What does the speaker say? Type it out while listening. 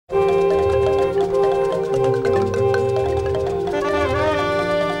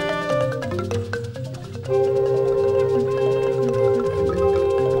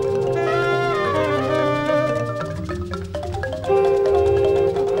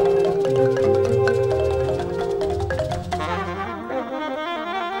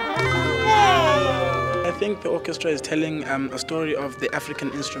think the orchestra is telling a story of the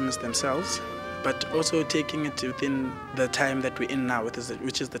African instruments themselves, but also taking it within the time that we're in now,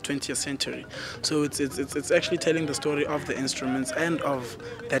 which is the 20th century. So it's actually telling the story of the instruments and of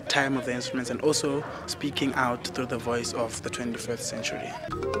that time of the instruments, and also speaking out through the voice of the 21st century.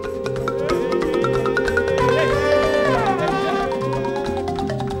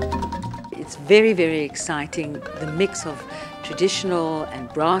 It's very, very exciting, the mix of traditional and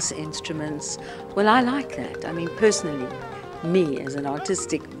brass instruments. Well, I like that. I mean, personally, me as an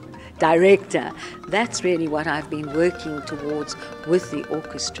artistic director, that's really what I've been working towards with the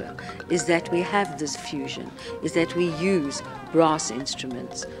orchestra, is that we have this fusion, is that we use brass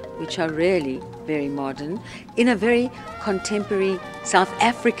instruments, which are really very modern, in a very contemporary South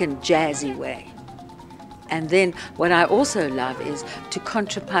African jazzy way. And then what I also love is to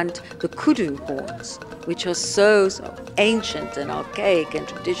contrapunt the kudu horns, which are so ancient and archaic and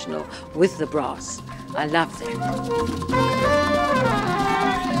traditional, with the brass. I love that.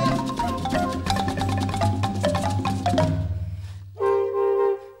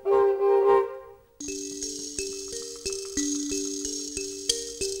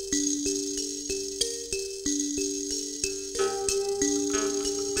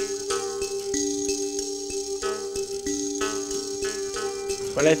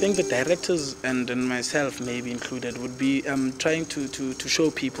 Well, I think the directors and myself, maybe included, would be trying to show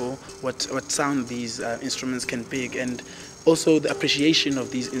people what sound these instruments can bring, and also the appreciation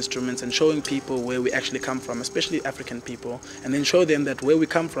of these instruments, and showing people where we actually come from, especially African people, and then show them that where we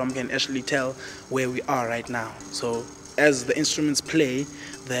come from can actually tell where we are right now. So as the instruments play,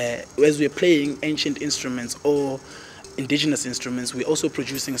 as we're playing ancient instruments or indigenous instruments, we're also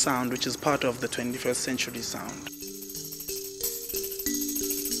producing sound which is part of the 21st century sound.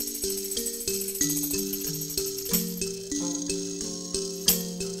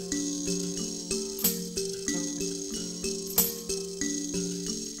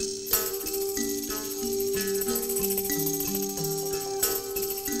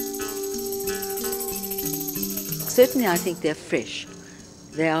 Certainly, I think they're fresh.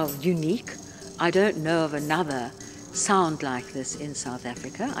 They are unique. I don't know of another sound like this in South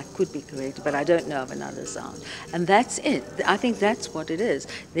Africa. I could be correct, but I don't know of another sound. And that's it. I think that's what it is,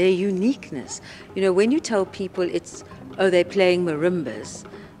 their uniqueness. You know, when you tell people they're playing marimbas,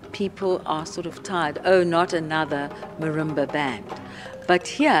 people are sort of tired. Oh, not another marimba band. But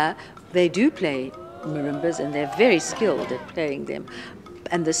here, they do play marimbas, and they're very skilled at playing them.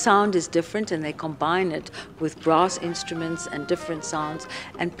 And the sound is different, and they combine it with brass instruments and different sounds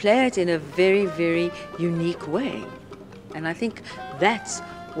and play it in a very, very unique way. And I think that's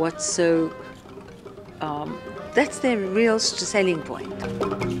what's so, that's their real selling point.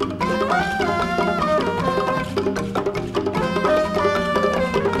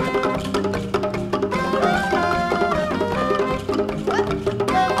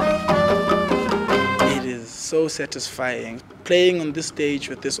 So satisfying. Playing on this stage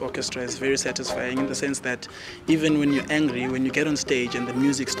with this orchestra is very satisfying, in the sense that even when you're angry, when you get on stage and the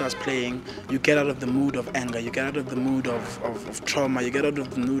music starts playing, you get out of the mood of anger, you get out of the mood of trauma, you get out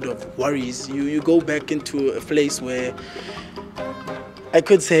of the mood of worries. You go back into a place where I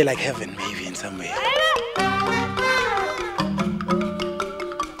could say like heaven, maybe, in some way.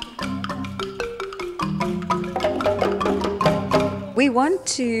 We want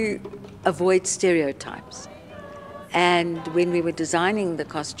to avoid stereotypes. And when we were designing the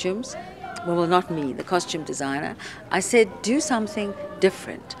costumes, well, not me, the costume designer, I said, do something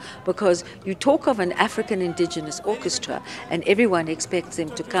different, because you talk of an African Indigenous orchestra and everyone expects them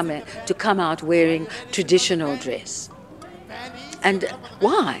to come out wearing traditional dress. And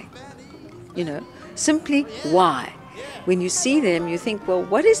why? You know, simply why? When you see them, you think, well,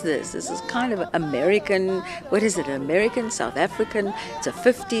 what is this? This is kind of American. What is it? American, South African. It's a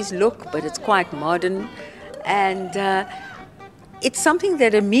 50s look, but it's quite modern. And it's something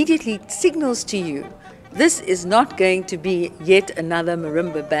that immediately signals to you, this is not going to be yet another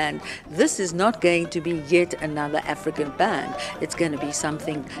marimba band. This is not going to be yet another African band. It's going to be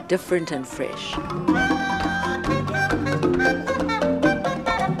something different and fresh.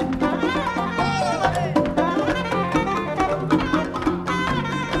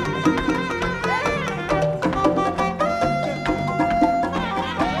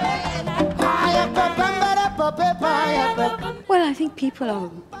 Well, I think people are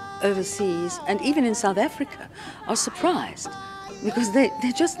overseas, and even in South Africa, are surprised, because they're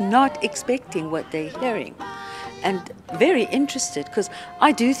just not expecting what they're hearing, and very interested, because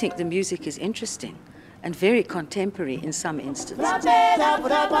I do think the music is interesting and very contemporary in some instances.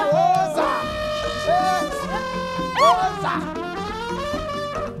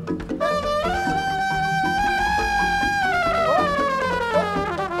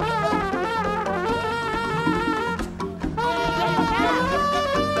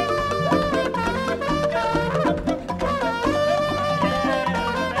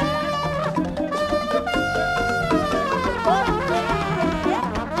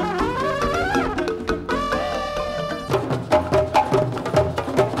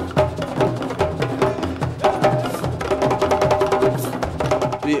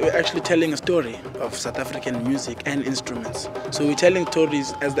 actually telling a story of South African music and instruments. So we're telling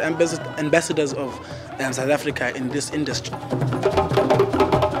stories as the ambassadors of South Africa in this industry.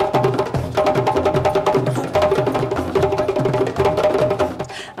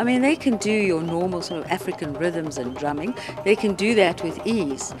 I mean, they can do your normal sort of African rhythms and drumming. They can do that with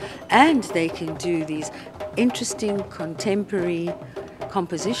ease. And they can do these interesting contemporary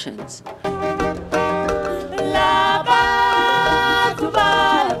compositions.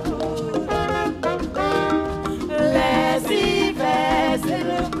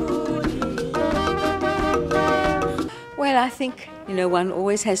 Well, I think, one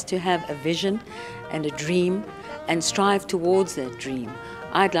always has to have a vision and a dream and strive towards that dream.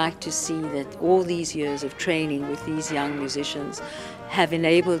 I'd like to see that all these years of training with these young musicians have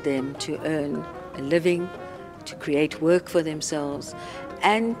enabled them to earn a living, to create work for themselves,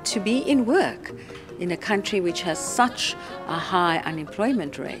 and to be in work in a country which has such a high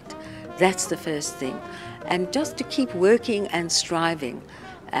unemployment rate. That's the first thing. And just to keep working and striving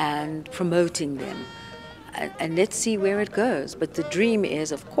and promoting them. And let's see where it goes. But the dream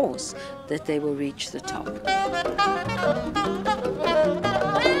is, of course, that they will reach the top.